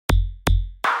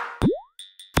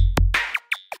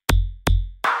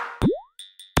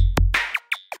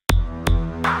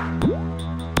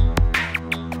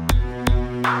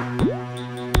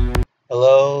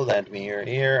Give me your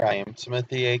ear. I am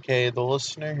Timothy, aka The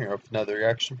Listener, here with another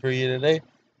reaction for you today.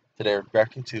 Today we're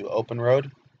reacting to Open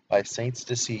Road by Saints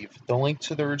Deceive. The link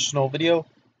to the original video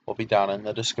will be down in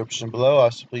the description below.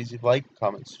 Also, please leave a like,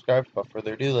 comment, subscribe. Without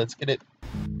further ado, let's get it.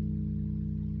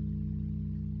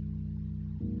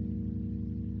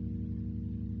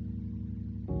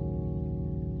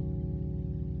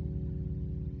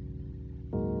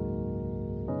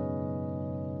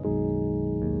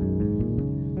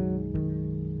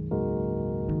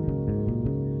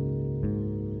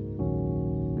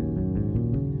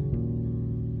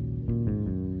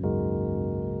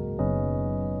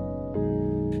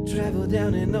 Travel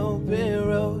down an open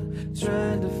road,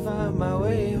 trying to find my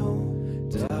way home,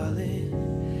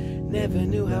 darling. Never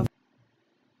knew how.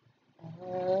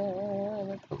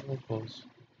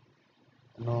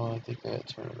 No, I think I gotta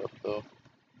turn it up though.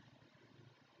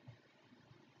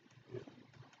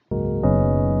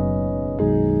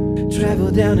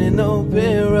 Travel down an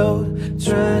open road,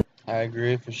 trying. I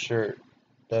agree for sure,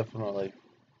 definitely,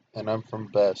 and I'm from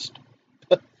Best.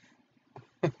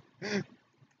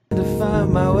 To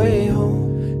find my way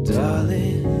home,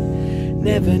 darling.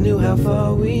 Never knew how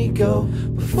far we go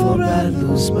before I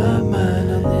lose my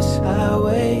mind on this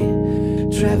highway.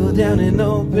 Travel down an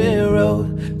open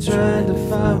road, trying to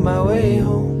find my way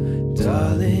home,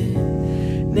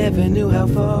 darling. Never knew how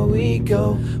far we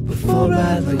go before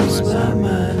I lose my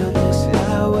mind on this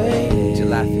highway.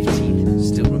 July 15th,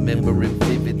 still remember it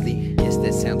vividly. Yes,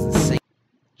 that sounds insane.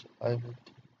 July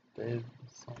 15th,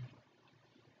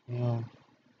 yeah.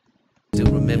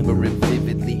 Still remember it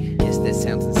vividly. Yes, that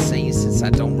sounds insane since I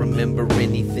don't remember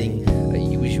anything. A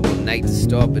usual night to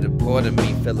start, but a part of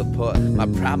me fell apart. My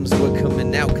problems were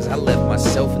coming out cause I left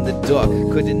myself in the dark.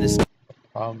 Couldn't escape.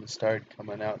 Problems started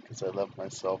coming out because I left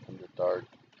myself in the dark.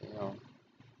 Damn.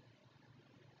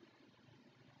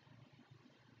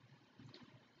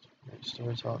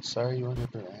 Starts out. Sorry you went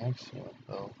through an accident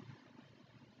though.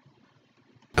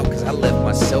 Cause I left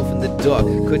myself in the dark,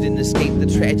 couldn't escape the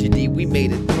tragedy. We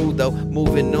made it through though,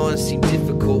 moving on seemed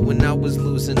difficult when I was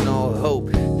losing all hope.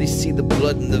 They see the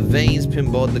blood in the veins,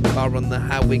 pinballed the car on the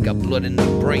highway, got blood in the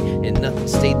brain, and nothing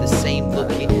stayed the same.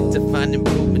 Looking to find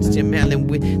improvements, Jim Allen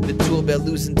with the tour about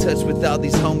losing touch with all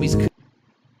these homies.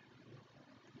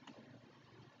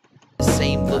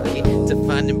 Looking to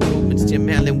find improvements, Jim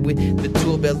Allen with the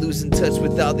tour about losing touch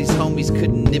with all these homies.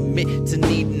 Couldn't admit to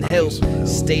needing help,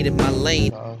 stayed in my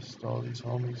lane. All these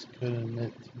homies couldn't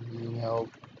admit to needing help.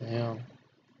 Damn.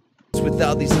 With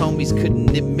all these homies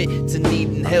couldn't admit to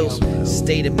needing help,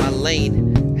 stayed in my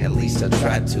lane. At least I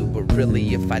tried to, but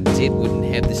really if I did, wouldn't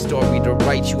have the story to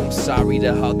write you. I'm sorry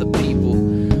to all the people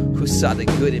who saw the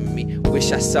good in me.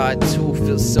 Wish I saw it too,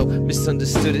 feel so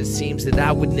misunderstood. It seems that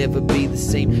I would never be the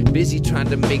same. Busy trying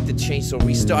to make the change, so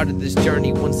restarted this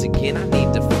journey once again. I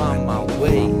need to find my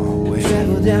way.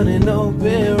 Travel down an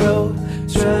open road,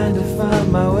 trying to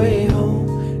find my way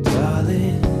home,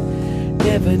 darling.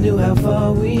 Never knew how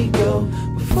far we go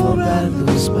before I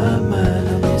lose my mind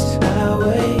on this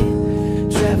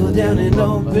highway. Travel down an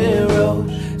open road,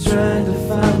 trying to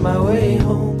find my way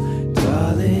home,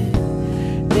 darling.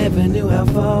 Never knew how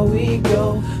far we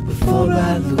go before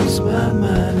I lose my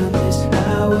mind on this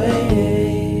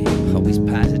highway. Always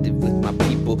positive with my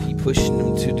people, pushing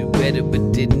them to do better,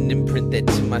 but didn't imprint that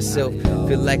to myself.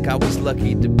 Feel like I was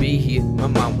lucky to be here. My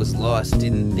mind was lost,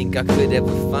 didn't think I could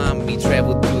ever find me.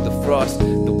 Traveled through the frost,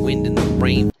 the wind and the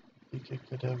rain. Think I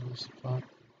could ever find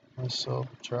myself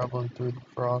traveling through the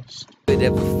frost. Could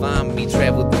ever find me,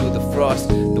 traveled through the frost,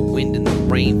 the wind and the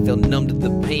rain, felt numb to the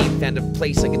pain, found a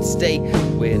place I could stay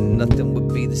where nothing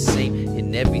would be the same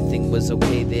and everything was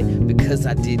okay there because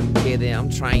I didn't care there.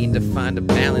 I'm trying to find a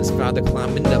balance, farther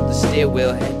climbing up the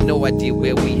stairwell, had no idea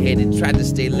where we headed, tried to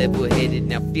stay level-headed,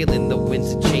 now feeling the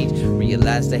winds of change,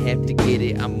 realized I have to get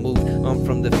it. I moved on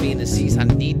from the fantasies, I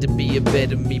need to be a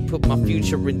better me, put my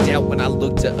future in doubt when I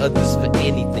look to others for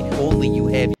anything, only you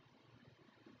have.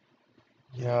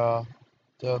 Yeah,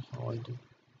 definitely do.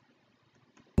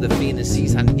 The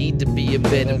fantasies, I need to be a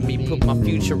better me, put my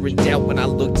future in doubt when I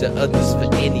look to others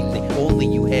for anything. Only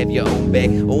you have your own back,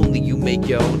 only you make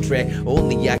your own track,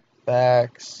 only I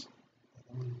facts.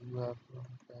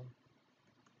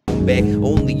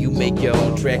 Only you make your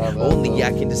own track, only I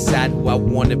can decide who I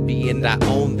wanna be and I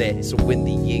own that. So when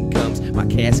the end comes, my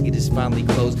casket is finally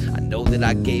closed, I know that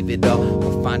I gave it all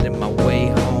while finding my way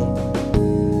home.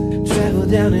 Travel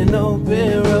down an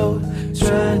open road,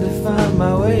 trying to find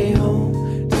my way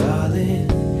home, darling.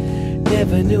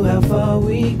 Never knew how far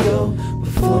we go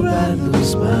before I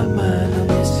lose my mind on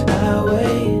this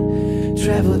highway.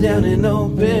 Travel down an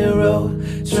open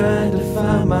road, trying to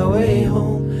find my way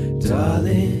home,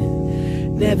 darling.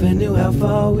 Never knew how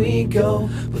far we go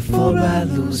before I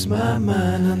lose my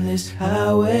mind on this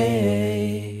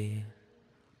highway.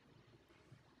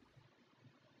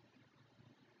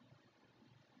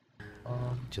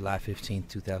 July 15th,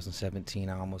 2017,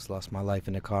 I almost lost my life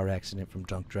in a car accident from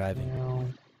drunk driving. No.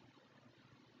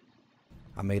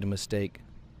 I made a mistake.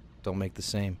 Don't make the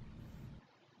same.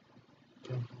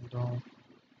 Definitely don't.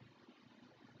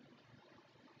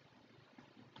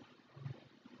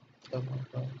 Definitely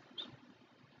don't.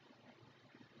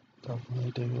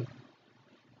 Definitely dig it.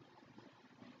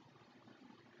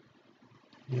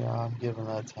 Yeah, I'm giving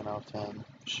that 10 out of 10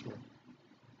 for sure.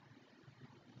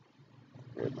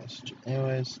 Great message.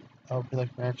 Anyways, I hope you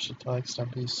like my action. Till next time,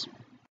 peace.